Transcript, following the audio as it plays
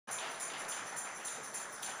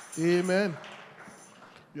Amen.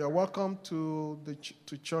 You are welcome to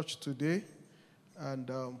church today, and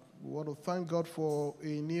we want to thank God for a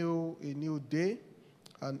new day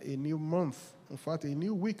and a new month. In fact, a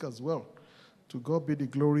new week as well. To God be the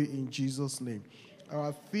glory in Jesus' name.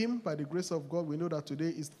 Our theme, by the grace of God, we know that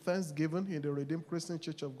today is Thanksgiving in the Redeemed Christian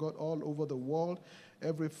Church of God all over the world.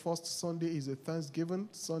 Every first Sunday is a Thanksgiving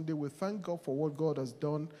Sunday. We thank God for what God has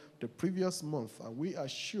done the previous month. And we are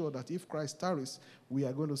sure that if Christ tarries, we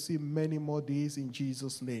are going to see many more days in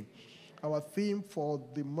Jesus' name. Our theme for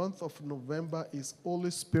the month of November is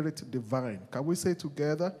Holy Spirit Divine. Can we say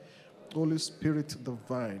together? Holy Spirit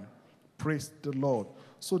Divine. Praise the Lord.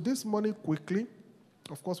 So this morning, quickly,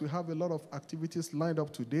 of course, we have a lot of activities lined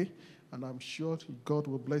up today, and I'm sure God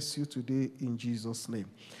will bless you today in Jesus' name.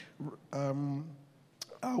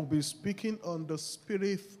 I'll be speaking on the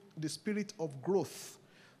spirit of growth.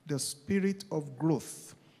 The spirit of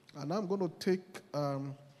growth. And I'm going to take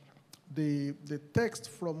the text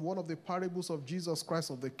from one of the parables of Jesus Christ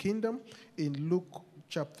of the kingdom in Luke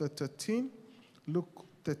chapter 13. Luke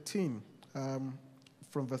 13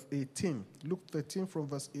 from verse 18. Luke 13 from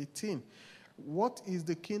verse 18. What is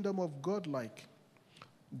the kingdom of God like?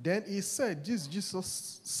 Then he said, this is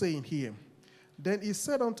Jesus saying here, then he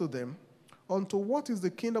said unto them, unto what is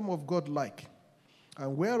the kingdom of God like?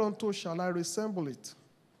 And whereunto shall I resemble it?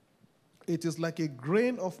 It is like a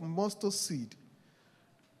grain of mustard seed,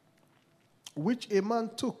 which a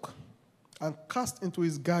man took and cast into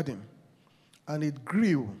his garden, and it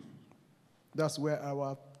grew. That's where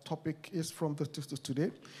our topic is from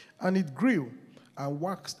today. And it grew and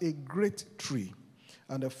waxed a great tree,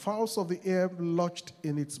 and the fowls of the air lodged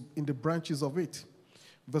in the branches of it.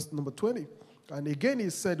 Verse number 20. And again he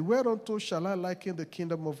said, whereunto shall I liken the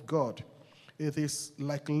kingdom of God? It is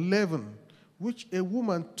like leaven, which a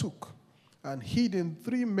woman took and hid in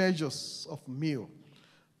 3 measures of meal,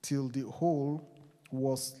 till the whole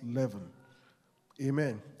was leavened.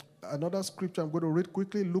 Amen. Another scripture I'm going to read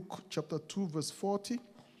quickly, Luke chapter 2, verse 40.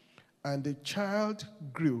 And the child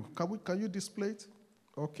grew. Can you display it?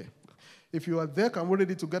 Okay. If you are there, can we read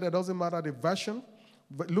it together? It doesn't matter the version.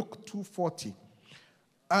 But Luke 2:40.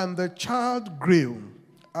 And the child grew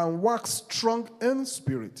and waxed strong in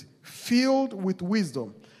spirit, filled with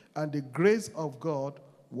wisdom, and the grace of God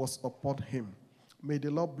was upon him. May the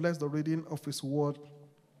Lord bless the reading of his word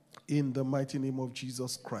in the mighty name of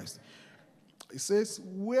Jesus Christ. It says,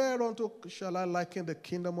 whereunto shall I liken the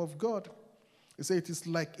kingdom of God? It says it is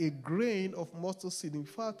like a grain of mustard seed. In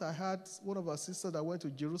fact, I had one of our sisters that went to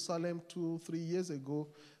Jerusalem 2-3 years ago,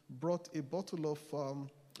 brought a bottle of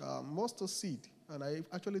mustard seed. And I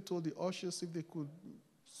actually told the ushers if they could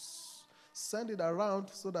send it around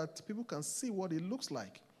so that people can see what it looks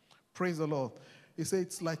like. Praise the Lord. He said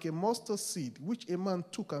it's like a mustard seed, which a man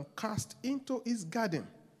took and cast into his garden.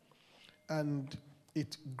 And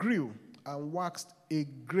it grew and waxed a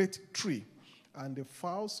great tree, and the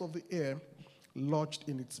fowls of the air lodged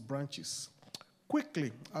in its branches.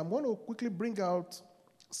 Quickly, I'm going to quickly bring out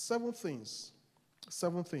 7 things.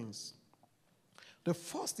 7 things. The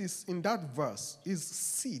first is in that verse is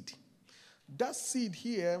seed. That seed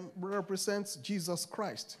here represents Jesus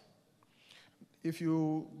Christ. If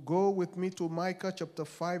you go with me to Micah chapter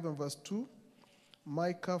 5 and verse 2.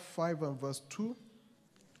 Micah 5 and verse 2.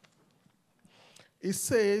 It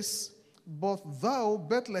says, but thou,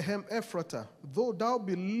 Bethlehem Ephratah, though thou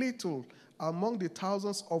be little among the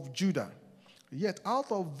thousands of Judah, yet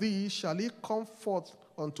out of thee shall he come forth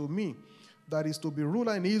unto me, that is to be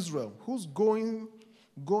ruler in Israel, whose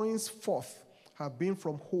goings forth have been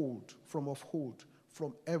from of old,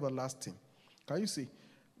 from everlasting. Can you see?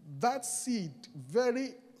 That seed,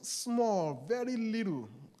 very small, very little,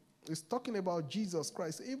 is talking about Jesus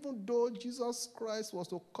Christ. Even though Jesus Christ was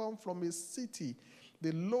to come from a city,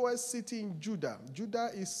 the lowest city in Judah. Judah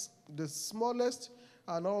is the smallest,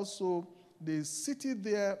 and also the city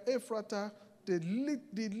there, Ephratah, the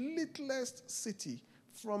littlest city,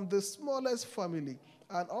 from the smallest family,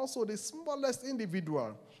 and also the smallest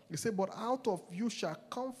individual. He said, but out of you shall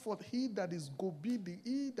come forth he that is to be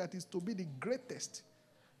the greatest.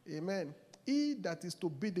 Amen. He that is to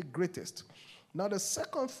be the greatest. Now the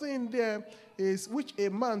second thing there is which a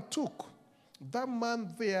man took. That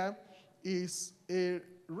man there is a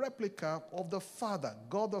replica of the Father,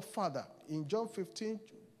 God the Father. In John 15,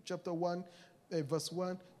 chapter 1, verse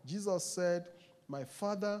 1, Jesus said, my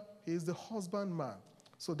Father is the husbandman.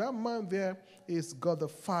 So that man there is God the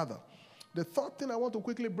Father. The third thing I want to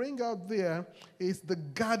quickly bring out there is the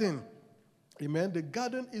garden. Amen. The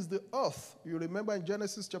garden is the earth. You remember in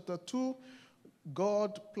Genesis chapter 2,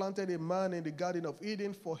 God planted a man in the Garden of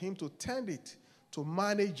Eden for him to tend it, to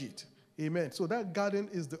manage it. Amen. So that garden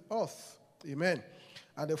is the earth. Amen.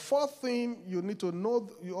 And the fourth thing you need to know,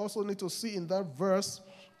 you also need to see in that verse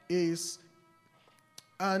is,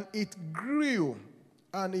 and it grew,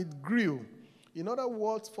 and it grew. In other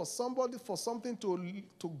words, for something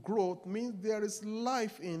to grow, it means there is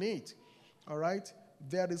life in it. All right?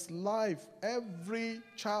 There is life. Every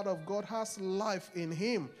child of God has life in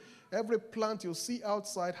him. Every plant you see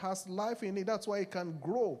outside has life in it. That's why it can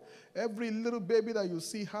grow. Every little baby that you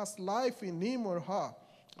see has life in him or her.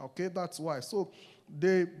 Okay, that's why. So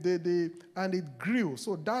and it grew.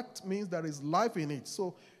 So that means there is life in it.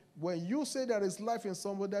 So when you say there is life in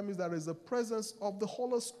somebody, that means there is a presence of the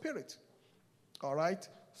Holy Spirit. All right?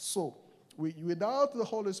 So without the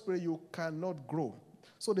Holy Spirit, you cannot grow.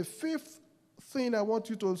 So the fifth thing I want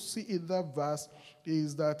you to see in that verse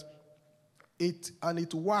is that it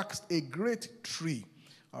waxed a great tree.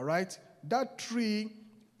 All right? That tree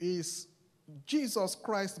is Jesus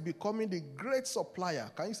Christ becoming the great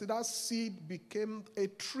supplier. Can you see that seed became a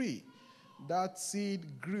tree? That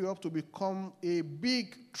seed grew up to become a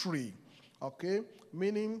big tree. Okay?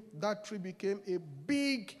 Meaning that tree became a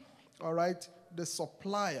big, all right, the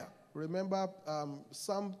supplier. Remember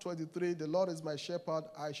Psalm 23, the Lord is my shepherd,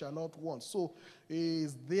 I shall not want. So he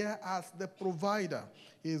is there as the provider.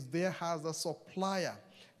 He is there as a supplier.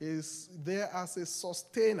 He is there as a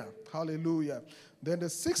sustainer. Hallelujah. Then the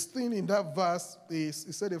sixth thing in that verse is,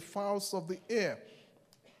 he said, the fowls of the air.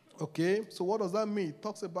 Okay, so what does that mean? It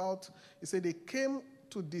talks about, he said they came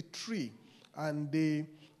to the tree and they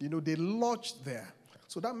lodged there.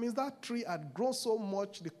 So that means that tree had grown so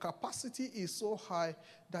much, the capacity is so high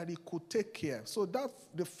that it could take care. So that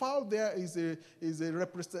the fowl there is a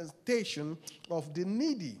representation of the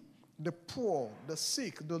needy, the poor, the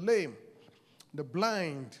sick, the lame, the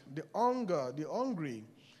blind, the hungry,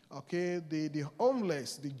 okay, the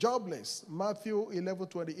homeless, the jobless. Matthew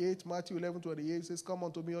 11:28 says, come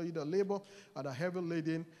unto me, all you that labor and are heavy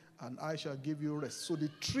laden, and I shall give you rest. So the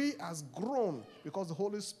tree has grown because the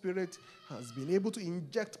Holy Spirit has been able to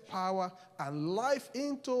inject power and life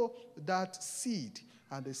into that seed.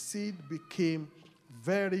 And the seed became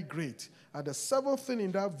very great. And the seventh thing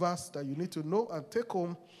in that verse that you need to know and take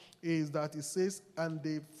home is that it says, and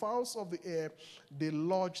the fowls of the air, they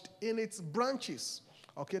lodged in its branches.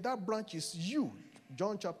 Okay, that branch is you.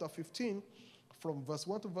 John chapter 15, from verse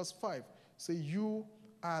 1 to verse 5. Say, you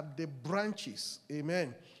are the branches.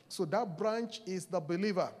 Amen. So that branch is the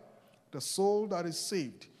believer, the soul that is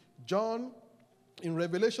saved. John, in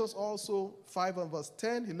Revelations also, 5 and verse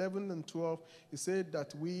 10, 11 and 12, he said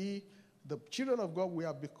that we, the children of God, we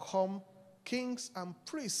have become kings and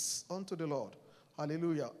priests unto the Lord.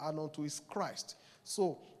 Hallelujah. And unto his Christ.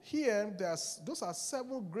 So here, those are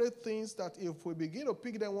 7 great things that if we begin to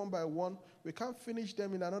pick them one by one, we can't finish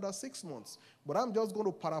them in another 6 months. But I'm just going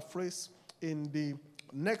to paraphrase in the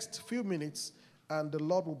next few minutes, and the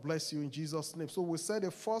Lord will bless you in Jesus' name. So we said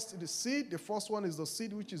the seed. The first one is the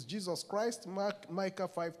seed, which is Jesus Christ, Micah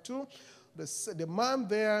 5:2. The man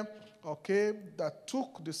there, okay, that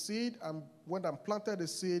took the seed and went and planted the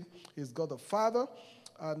seed is God the Father.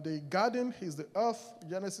 And the garden is the earth,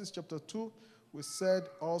 Genesis chapter 2. We said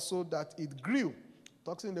also that it grew,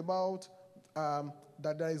 talking about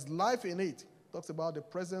that there is life in it. Talks about the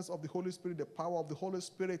presence of the Holy Spirit, the power of the Holy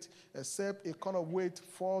Spirit, except a kind of weight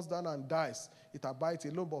falls down and dies. It abides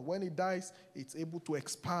alone, but when it dies, it's able to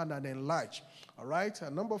expand and enlarge. All right?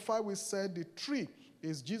 And number 5, we said the tree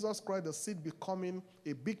is Jesus Christ, the seed becoming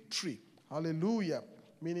a big tree. Hallelujah.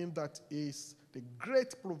 Meaning that is the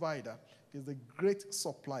great provider, is the great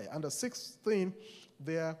supplier. And the 6th thing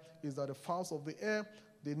there is that the fowls of the air,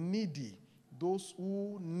 the needy, those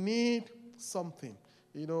who need something.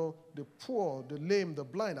 You know, the poor, the lame, the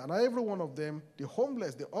blind, and every one of them, the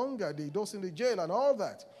homeless, the hunger, those in the jail and all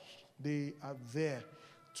that, they are there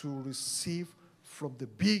to receive from the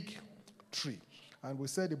big tree. And we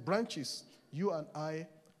said the branches, you and I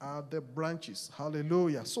are the branches.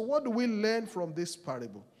 Hallelujah. So what do we learn from this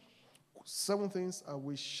parable? 7 things, and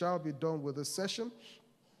we shall be done with this session.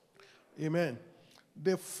 Amen.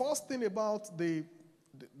 The first thing about the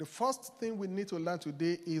first thing we need to learn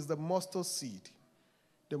today is the mustard seed.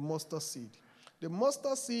 The mustard seed. The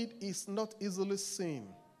mustard seed is not easily seen.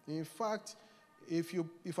 In fact,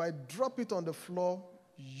 if I drop it on the floor,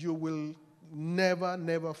 you will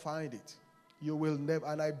never find it. You will never,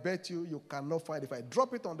 and I bet you cannot find it. If I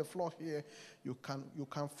drop it on the floor here, you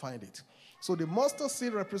can't find it. So the mustard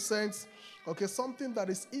seed represents, something that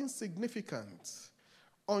is insignificant,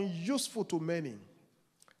 unuseful to many.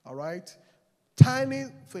 All right? Tiny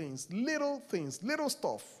things, little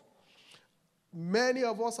stuff. Many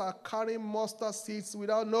of us are carrying mustard seeds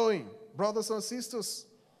without knowing, brothers and sisters.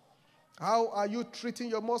 How are you treating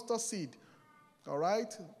your mustard seed? All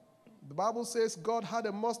right? The Bible says God had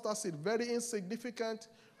a mustard seed, very insignificant,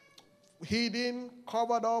 hidden,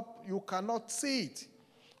 covered up. You cannot see it.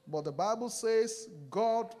 But the Bible says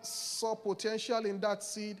God saw potential in that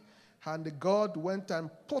seed, and God went and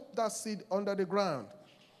put that seed under the ground.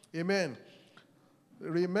 Amen.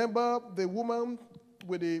 Remember the woman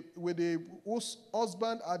whose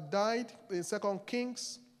husband had died in 2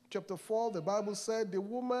 Kings chapter 4. The Bible said the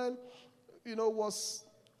woman, was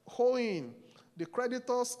hoeing. The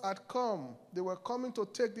creditors had come. They were coming to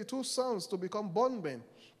take the two sons to become bondmen.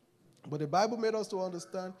 But the Bible made us to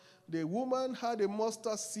understand the woman had a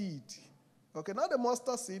mustard seed. Okay, not a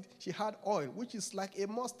mustard seed. She had oil, which is like a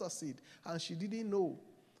mustard seed. And she didn't know.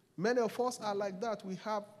 Many of us are like that. We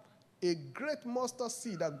have a great mustard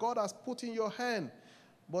seed that God has put in your hand.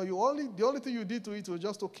 But the only thing you did to it was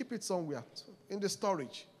just to keep it somewhere in the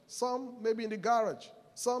storage. Some maybe in the garage.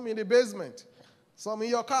 Some in the basement. Some in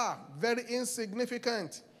your car. Very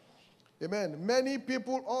insignificant. Amen. Many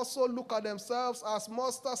people also look at themselves as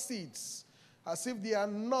mustard seeds, as if they are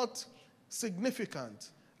not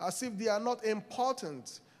significant, as if they are not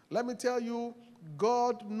important. Let me tell you,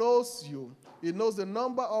 God knows you. He knows the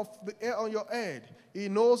number of the hair on your head. He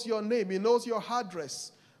knows your name. He knows your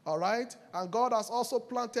address. All right? And God has also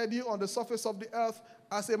planted you on the surface of the earth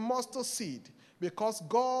as a mustard seed, because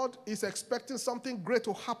God is expecting something great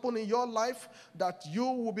to happen in your life, that you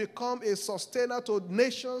will become a sustainer to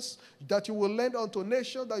nations, that you will lend unto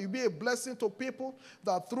nations, that you be a blessing to people,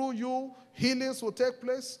 that through you healings will take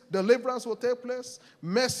place, deliverance will take place,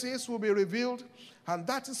 mercies will be revealed, and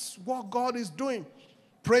that is what God is doing.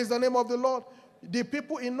 Praise the name of the Lord. The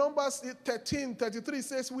people in Numbers 13:33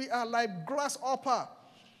 says, we are like grasshopper.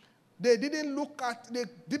 They didn't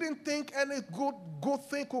think any good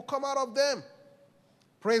thing could come out of them.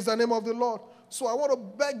 Praise the name of the Lord. So I want to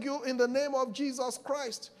beg you in the name of Jesus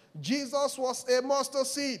Christ. Jesus was a mustard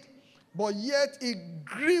seed, but yet it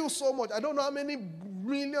grew so much. I don't know how many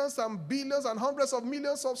millions and billions and hundreds of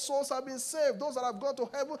millions of souls have been saved. Those that have gone to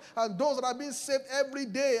heaven and those that are being saved every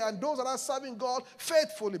day and those that are serving God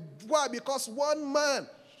faithfully. Why? Because one man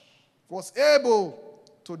was able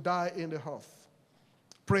to die in the earth.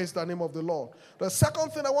 Praise the name of the Lord. The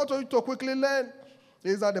second thing I want you to quickly learn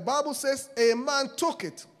is that the Bible says a man took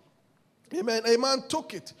it. Amen. A man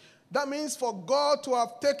took it. That means for God to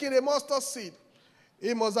have taken a mustard seed,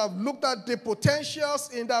 he must have looked at the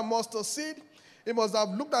potentials in that mustard seed. He must have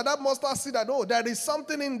looked at that mustard seed and, there is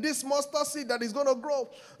something in this mustard seed that is going to grow.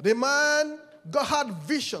 The man, God had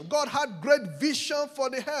vision. God had great vision for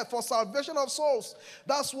the earth, for salvation of souls.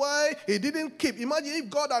 That's why he didn't keep. Imagine if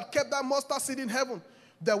God had kept that mustard seed in heaven,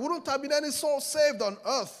 there wouldn't have been any soul saved on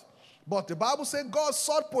earth. But the Bible says God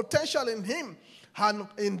saw potential in him and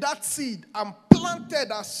in that seed and planted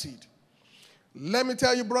that seed. Let me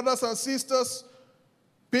tell you, brothers and sisters,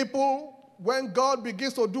 people, when God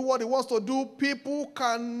begins to do what he wants to do, people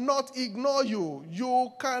cannot ignore you.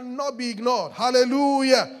 You cannot be ignored.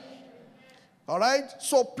 Hallelujah. All right?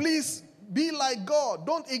 So please be like God.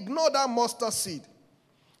 Don't ignore that mustard seed.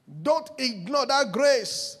 Don't ignore that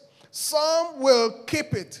grace. Some will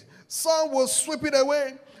keep it. Some will sweep it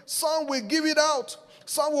away. Some will give it out.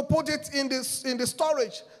 Some will put it in the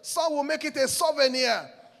storage. Some will make it a souvenir.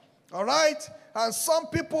 All right? And some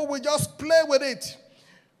people will just play with it.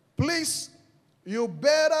 Please, you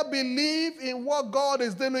better believe in what God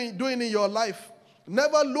is doing in your life.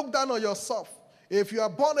 Never look down on yourself. If you are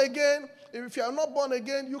born again, if you are not born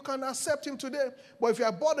again, you can accept him today. But if you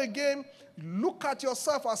are born again, look at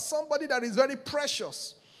yourself as somebody that is very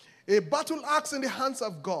precious. A battle axe in the hands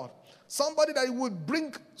of God. Somebody that would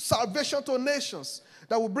bring salvation to nations.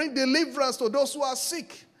 That will bring deliverance to those who are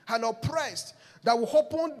sick and oppressed. That will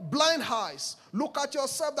open blind eyes. Look at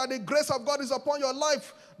yourself that the grace of God is upon your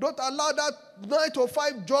life. Don't allow that 9 to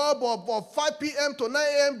 5 job or 5 p.m. to 9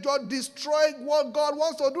 a.m. job destroy what God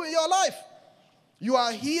wants to do in your life. You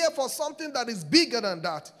are here for something that is bigger than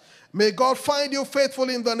that. May God find you faithful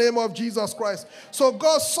in the name of Jesus Christ. So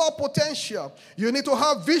God saw potential. You need to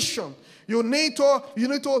have vision. You need to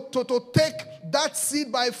take that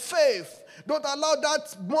seed by faith. Don't allow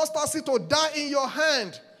that mustard seed to die in your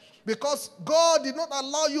hand. Because God did not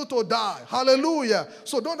allow you to die. Hallelujah.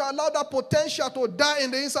 So don't allow that potential to die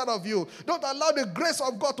in the inside of you. Don't allow the grace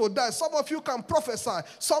of God to die. Some of you can prophesy.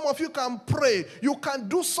 Some of you can pray. You can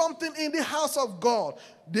do something in the house of God.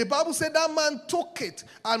 The Bible said that man took it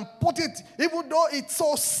and put it, even though it's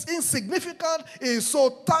so insignificant, it's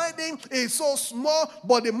so tiny, it's so small,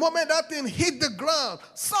 but the moment that thing hit the ground,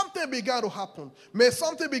 something began to happen. May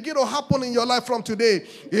something begin to happen in your life from today.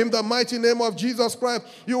 In the mighty name of Jesus Christ,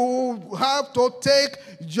 you have to take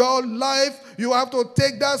your life, you have to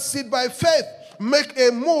take that seed by faith. Make a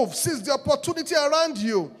move, seize the opportunity around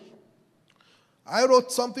you. I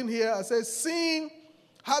wrote something here. I said,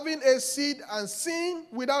 having a seed and seeing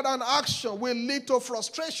without an action will lead to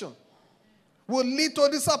frustration, will lead to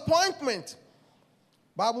disappointment.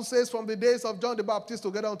 Bible says from the days of John the Baptist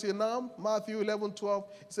together until now, Matthew 11:12,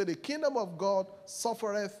 it said, the kingdom of God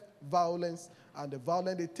suffereth violence, and the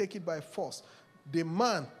violent they take it by force. The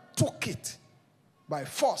man took it by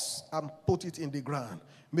force and put it in the ground.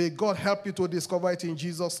 May God help you to discover it in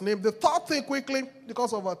Jesus' name. The third thing quickly,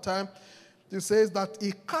 because of our time, it says that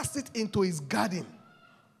he cast it into his garden.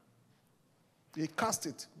 He cast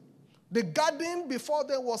it. The garden before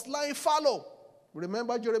them was lying fallow.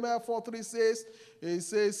 Remember Jeremiah 4:3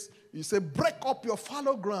 says, he said, break up your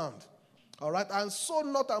fallow ground. All right, and sow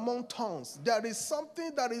not among thorns. There is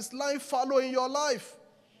something that is lying fallow in your life,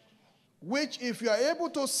 which if you are able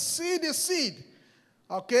to see the seed,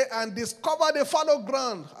 okay, and discover the fallow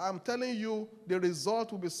ground, I'm telling you, the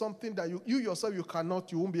result will be something that you yourself, you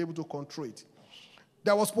won't be able to control it.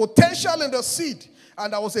 There was potential in the seed,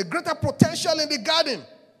 and there was a greater potential in the garden.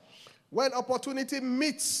 When opportunity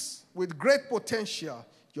meets with great potential,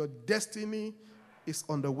 your destiny is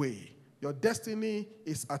on the way. Your destiny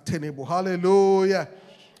is attainable. Hallelujah.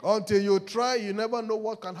 Until you try, you never know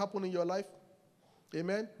what can happen in your life.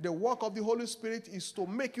 Amen. The work of the Holy Spirit is to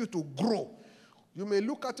make you to grow. You may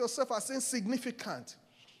look at yourself as insignificant,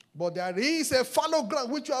 but there is a fallow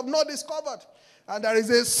ground which you have not discovered. And there is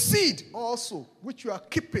a seed also which you are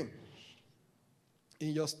keeping in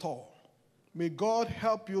your store. May God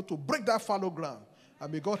help you to break that fallow ground.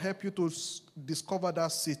 And may God help you to discover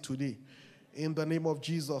that seed today. In the name of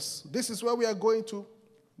Jesus. This is where we are going to.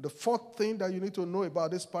 The fourth thing that you need to know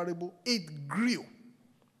about this parable. It grew.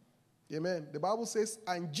 Amen. The Bible says,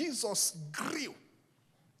 and Jesus grew.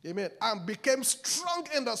 Amen. And became strong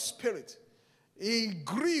in the spirit. He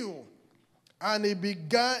grew. And he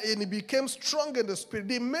became strong in the spirit.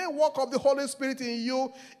 The main work of the Holy Spirit in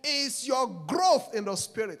you is your growth in the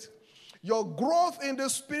spirit. Your growth in the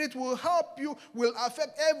spirit will help you, will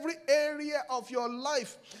affect every area of your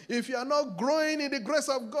life. If you are not growing in the grace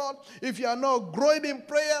of God, if you are not growing in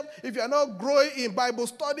prayer, if you are not growing in Bible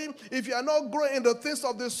study, if you are not growing in the things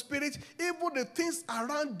of the spirit, even the things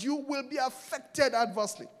around you will be affected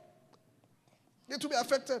adversely. It will be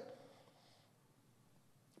affected.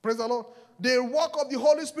 Praise the Lord. The work of the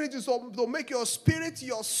Holy Spirit is to make your spirit,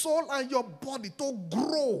 your soul, and your body to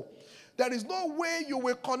grow. There is no way you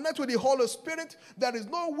will connect with the Holy Spirit. There is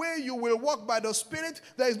no way you will walk by the Spirit.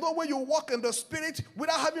 There is no way you walk in the Spirit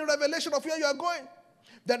without having revelation of where you are going.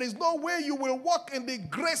 There is no way you will walk in the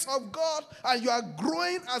grace of God and you are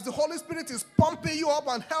growing as the Holy Spirit is pumping you up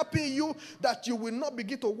and helping you, that you will not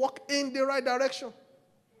begin to walk in the right direction.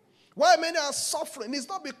 Why many are suffering? It's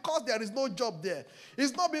not because there is no job there.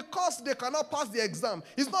 It's not because they cannot pass the exam.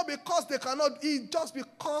 It's not because they cannot eat. Just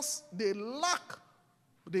because they lack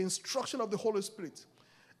the instruction of the Holy Spirit.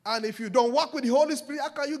 And if you don't walk with the Holy Spirit, how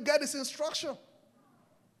can you get this instruction?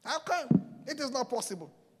 How can? It is not possible.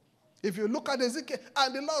 If you look at Ezekiel,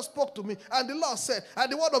 and the Lord spoke to me, and the Lord said,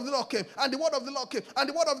 and the word of the Lord came, and the word of the Lord came, and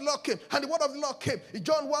the word of the Lord came, and the word of the Lord came.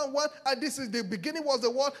 John 1:1, and this is the beginning was the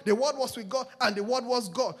word was with God, and the word was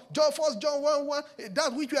God. John 1:1,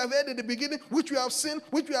 that which we have heard in the beginning, which we have seen,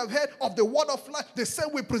 which we have heard of the word of life, the same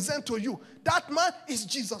we present to you. That man is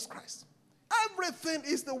Jesus Christ. Everything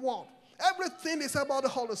is the word. Everything is about the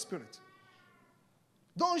Holy Spirit.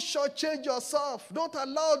 Don't shortchange yourself. Don't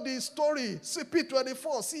allow the story,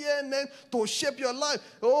 CP24, CNN, to shape your life.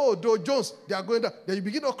 Oh, Dow Jones, they are going down. Then you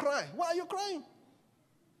begin to cry. Why are you crying?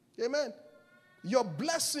 Amen. Your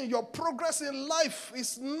blessing, your progress in life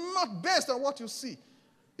is not based on what you see.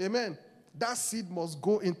 Amen. That seed must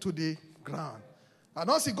go into the ground. And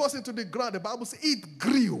once it goes into the ground, the Bible says it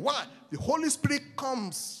grew. Why? The Holy Spirit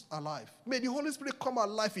comes alive. May the Holy Spirit come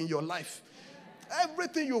alive in your life.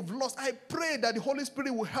 Everything you've lost, I pray that the Holy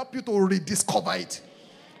Spirit will help you to rediscover it.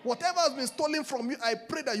 Whatever has been stolen from you, I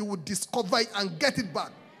pray that you will discover it and get it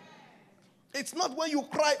back. It's not when you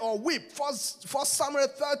cry or weep. First Samuel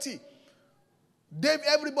 30.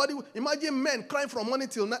 Everybody, imagine men crying from morning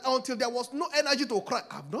till night until there was no energy to cry.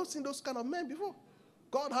 I've not seen those kind of men before.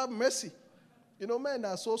 God have mercy. You know, men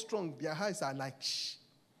are so strong, their eyes are like shh.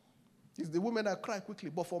 It's the women that cry quickly.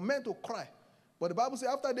 But for men to cry, But the Bible says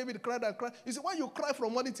after David cried and cried, you see, when you cry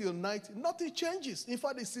from morning till night, nothing changes. In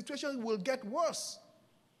fact, the situation will get worse.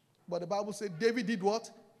 But the Bible said David did what?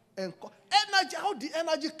 Energy, how the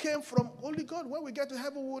energy came from only God. When we get to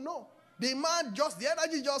heaven, we'll know. The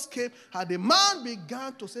energy just came, and the man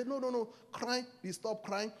began to say, no, crying. He stopped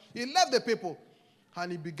crying. He left the people,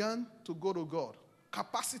 and he began to go to God.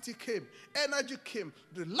 Capacity came, energy came,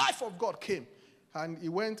 the life of God came. And he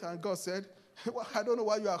went, and God said, well, I don't know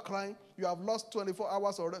why you are crying. You have lost 24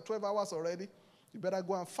 hours or 12 hours already. You better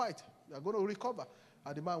go and fight. You are going to recover.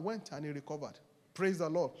 And the man went, and he recovered. Praise the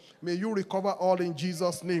Lord. May you recover all in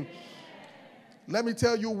Jesus' name. Let me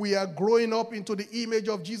tell you, we are growing up into the image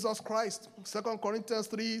of Jesus Christ. 2 Corinthians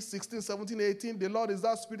 3, 16, 17, 18. The Lord is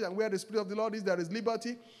that Spirit, and where the Spirit of the Lord is, there is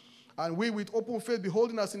liberty. And we, with open faith,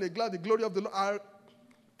 beholding us in a glass, the glory of the Lord, are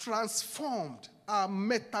transformed, are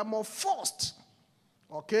metamorphosed,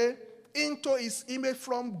 okay, into his image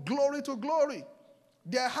from glory to glory.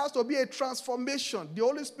 There has to be a transformation. The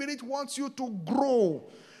Holy Spirit wants you to grow.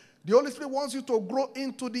 The Holy Spirit wants you to grow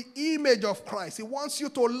into the image of Christ. He wants you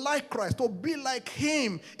to like Christ, to be like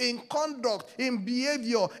him in conduct, in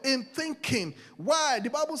behavior, in thinking. Why?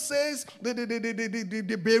 The Bible says the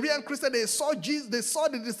Berean Christians, they saw Jesus, they saw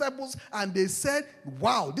the disciples, and they said,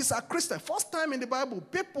 wow, these are Christians. First time in the Bible,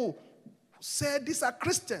 people said these are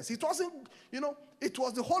Christians. It wasn't, it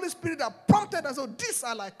was the Holy Spirit that prompted us, so these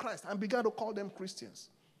are like Christ, and began to call them Christians.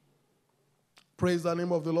 Praise the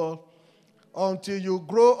name of the Lord. Until you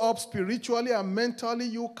grow up spiritually and mentally,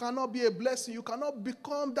 you cannot be a blessing. You cannot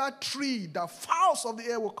become that tree that fowls of the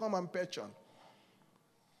air will come and perch on.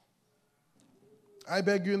 I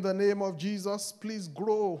beg you in the name of Jesus, please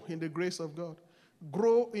grow in the grace of God.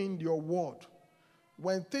 Grow in your word.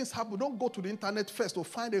 When things happen, don't go to the internet first to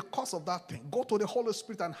find a cause of that thing. Go to the Holy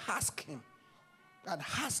Spirit and ask him. And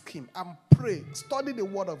ask him and pray. Study the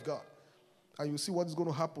word of God. And you see what is going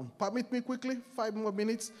to happen. Permit me quickly, 5 more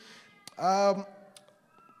minutes.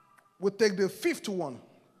 We'll take the fifth one.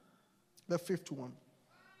 The fifth one.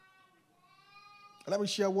 Let me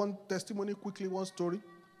share one testimony quickly, one story.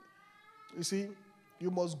 You see,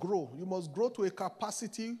 you must grow. You must grow to a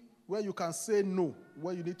capacity where you can say no,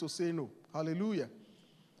 where you need to say no. Hallelujah.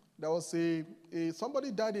 There was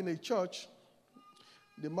somebody died in a church.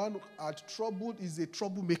 The man had trouble, is a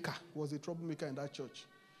troublemaker, was a troublemaker in that church.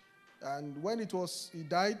 And when he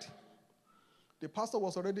died, the pastor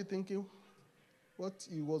was already thinking what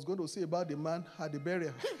he was going to say about the man at the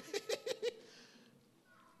burial.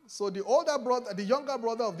 So the younger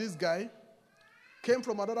brother of this guy came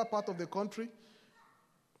from another part of the country,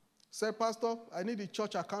 said, Pastor, I need the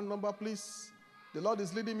church account number, please. The Lord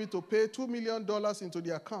is leading me to pay $2 million into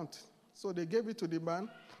the account. So they gave it to the man.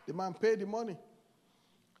 The man paid the money.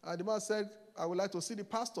 And the man said, I would like to see the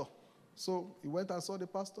pastor. So he went and saw the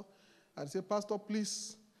pastor and said, Pastor,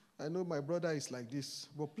 please, I know my brother is like this,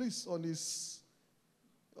 but please, on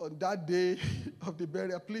that day of the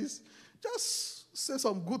burial, please, just say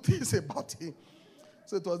some good things about him.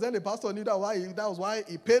 So it was then the pastor knew that was why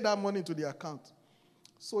he paid that money to the account.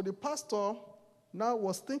 So the pastor now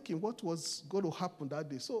was thinking what was going to happen that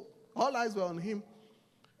day. So all eyes were on him.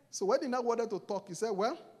 So when he now wanted to talk, he said,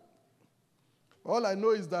 well, all I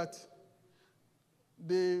know is that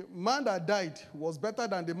the man that died was better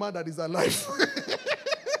than the man that is alive.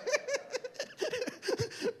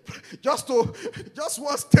 Just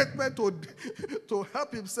one statement to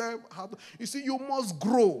help himself. You see, you must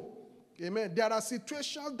grow. Amen. There are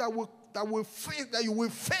situations that you will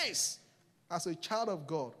face as a child of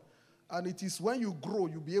God. And it is when you grow,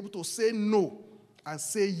 you'll be able to say no and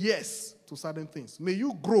say yes to certain things. May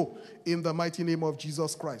you grow in the mighty name of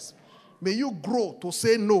Jesus Christ. May you grow to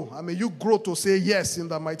say no, and may you grow to say yes in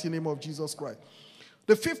the mighty name of Jesus Christ.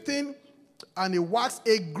 The 15, and it waxed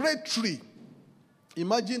a great tree.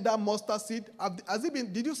 Imagine that mustard seed. Has it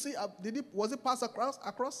been, did you see, was it passed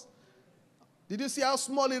across? Did you see how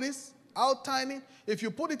small it is? How tiny? If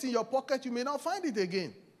you put it in your pocket, you may not find it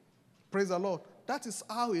again. Praise the Lord. That is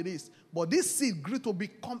how it is. But this seed grew to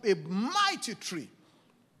become a mighty tree.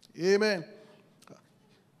 Amen.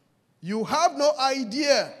 You have no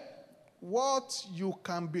idea what you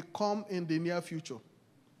can become in the near future.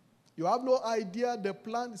 You have no idea the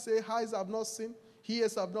plan. Say, eyes have not seen,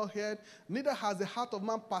 ears have not heard, neither has the heart of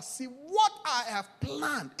man perceived what I have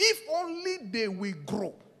planned. If only they will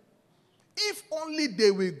grow. If only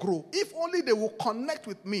they will grow. If only they will connect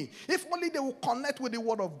with me. If only they will connect with the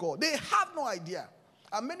word of God. They have no idea.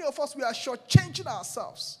 And many of us, we are shortchanging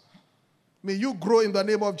ourselves. May you grow in the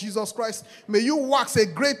name of Jesus Christ. May you wax a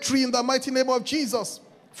great tree in the mighty name of Jesus.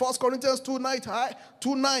 1 Corinthians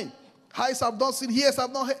 2:9. Eyes have not seen, ears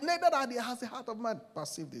have not heard, neither has the heart of man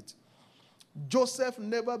perceived it. Joseph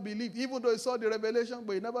never believed, even though he saw the revelation,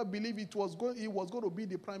 but he never believed he was going to be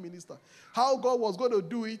the prime minister. How God was going to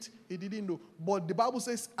do it, he didn't know. But the Bible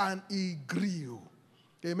says, and he grew.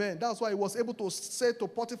 Amen. That's why he was able to say to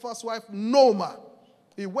Potiphar's wife, no ma.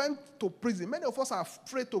 He went to prison. Many of us are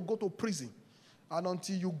afraid to go to prison. And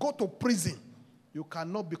until you go to prison, you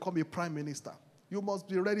cannot become a prime minister. You must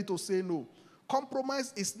be ready to say no.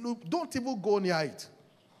 Compromise is no. Don't even go near it.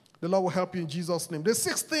 The Lord will help you in Jesus' name. The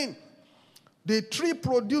sixth thing, the tree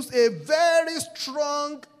produced a very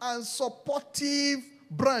strong and supportive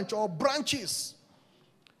branch or branches.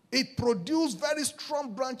 It produced very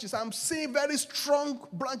strong branches. I'm seeing very strong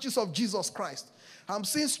branches of Jesus Christ. I'm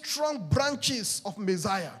seeing strong branches of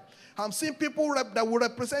Messiah. I'm seeing people that will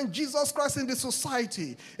represent Jesus Christ in the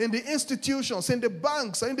society, in the institutions, in the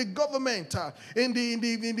banks, in the government, in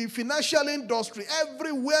the financial industry.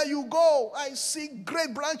 Everywhere you go, I see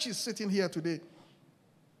great branches sitting here today.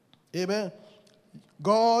 Amen.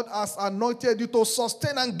 God has anointed you to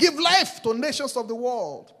sustain and give life to nations of the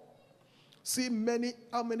world. See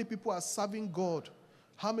how many people are serving God.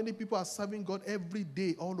 How many people are serving God every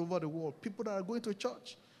day all over the world? People that are going to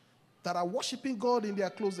church, that are worshiping God in their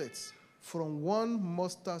closets from one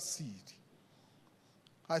mustard seed.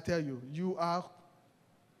 I tell you, you have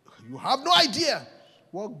no idea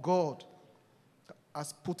what God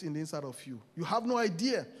has put in the inside of you. You have no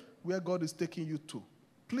idea where God is taking you to.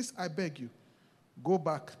 Please, I beg you, go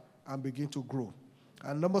back and begin to grow.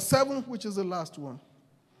 And number 7, which is the last one,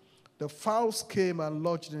 the fowls came and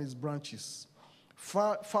lodged in his branches.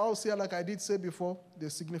 Fowls here, like I did say before, they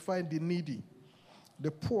signify the needy, the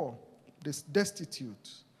poor, the destitute,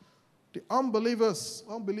 the unbelievers.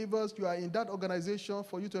 Unbelievers, you are in that organization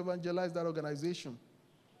for you to evangelize that organization.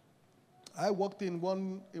 I worked in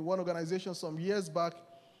one organization some years back,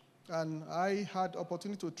 and I had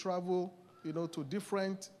opportunity to travel, to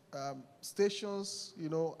different stations,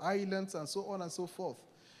 islands, and so on and so forth.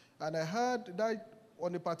 And I heard that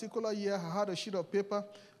on a particular year, I had a sheet of paper,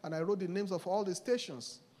 and I wrote the names of all the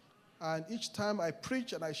stations. And each time I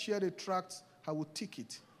preached and I shared a tract, I would tick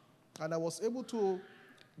it. And I was able to,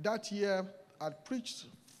 that year, I preached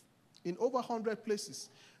in over 100 places.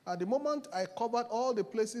 At the moment I covered all the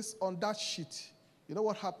places on that sheet, you know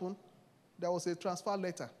what happened? There was a transfer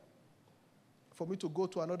letter for me to go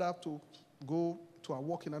to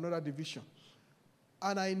work in another division.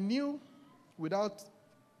 And I knew without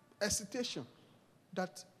hesitation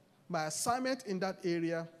that my assignment in that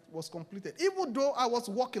area was completed. Even though I was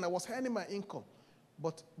working, I was earning my income.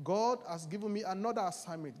 But God has given me another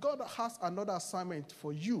assignment. God has another assignment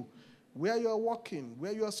for you, where you are working,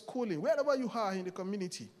 where you are schooling, wherever you are in the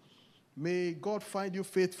community. May God find you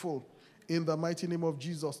faithful in the mighty name of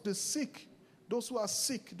Jesus. The sick, those who are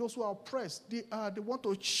sick, those who are oppressed, they are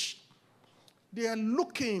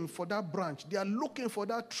looking for that branch. They are looking for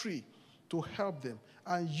that tree to help them.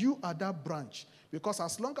 And you are that branch. Because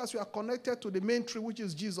as long as you are connected to the main tree, which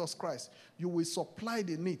is Jesus Christ, you will supply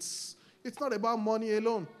the needs. It's not about money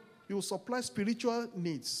alone. You will supply spiritual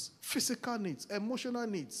needs, physical needs, emotional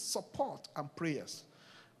needs, support, and prayers.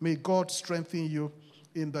 May God strengthen you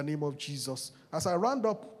in the name of Jesus. As I round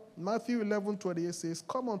up, Matthew 11:28 says,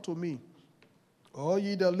 "Come unto me, all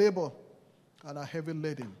ye that labor and are heavy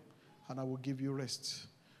laden, and I will give you rest."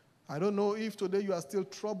 I don't know if today you are still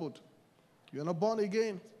troubled. You're not born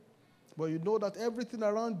again. But you know that everything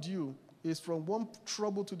around you is from one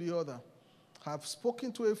trouble to the other. I've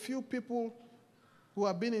spoken to a few people who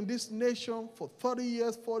have been in this nation for 30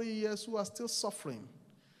 years, 40 years, who are still suffering.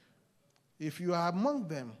 If you are among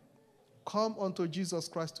them, come unto Jesus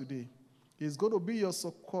Christ today. He's going to be your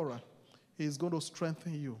succorer. He's going to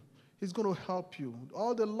strengthen you. He's going to help you.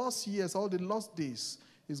 All the lost years, all the lost days,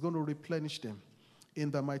 He's going to replenish them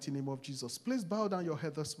in the mighty name of Jesus. Please bow down your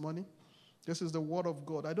head this morning. This is the word of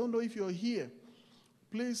God. I don't know if you're here.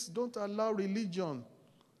 Please don't allow religion.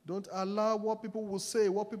 Don't allow what people will say,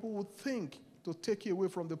 what people will think to take you away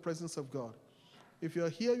from the presence of God. If you're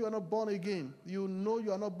here, you are not born again. You know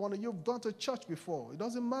you are not born again. You've gone to church before. It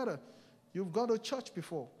doesn't matter. You've gone to church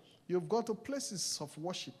before. You've gone to places of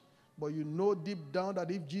worship. But you know deep down that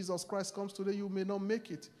if Jesus Christ comes today, you may not make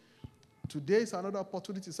it. Today is another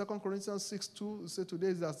opportunity. 2 Corinthians 6:2 says today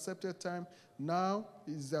is the accepted time. Now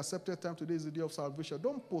is the accepted time. Today is the day of salvation.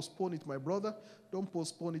 Don't postpone it, my brother. Don't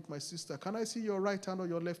postpone it, my sister. Can I see your right hand or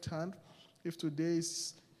your left hand? If today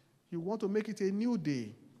is, you want to make it a new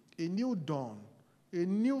day, a new dawn, a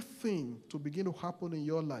new thing to begin to happen in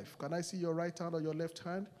your life. Can I see your right hand or your left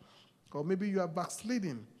hand? Or maybe you are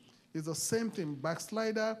backsliding. It's the same thing.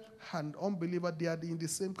 Backslider and unbeliever, they are in the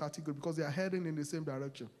same category because they are heading in the same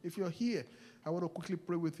direction. If you're here, I want to quickly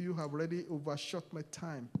pray with you. I've already overshot my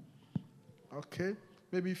time. Okay?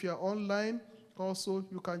 Maybe if you're online, also,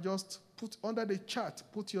 you can just put under the chat,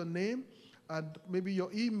 put your name and maybe your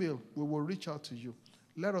email. We will reach out to you.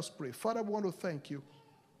 Let us pray. Father, we want to thank you.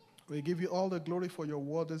 We give you all the glory for your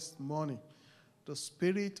word this morning. The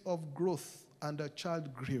spirit of growth and the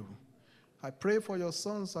child grew. I pray for your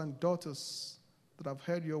sons and daughters that have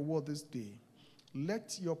heard your word this day.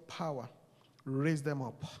 Let your power raise them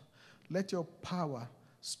up. Let your power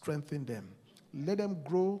strengthen them. Let them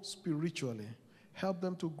grow spiritually. Help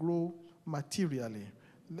them to grow materially.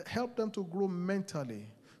 Help them to grow mentally,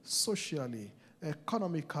 socially,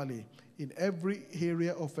 economically, in every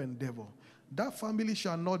area of endeavor. That family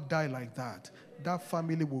shall not die like that. That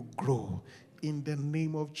family will grow in the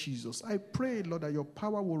name of Jesus. I pray, Lord, that your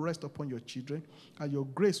power will rest upon your children and your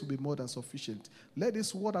grace will be more than sufficient. Let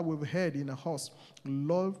this word that we've heard in a house,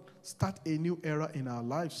 Lord, start a new era in our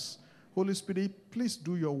lives. Holy Spirit, please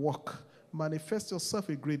do your work. Manifest yourself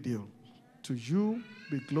a great deal. To you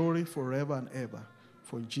be glory forever and ever.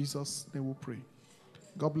 For in Jesus' name we pray.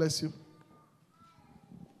 God bless you.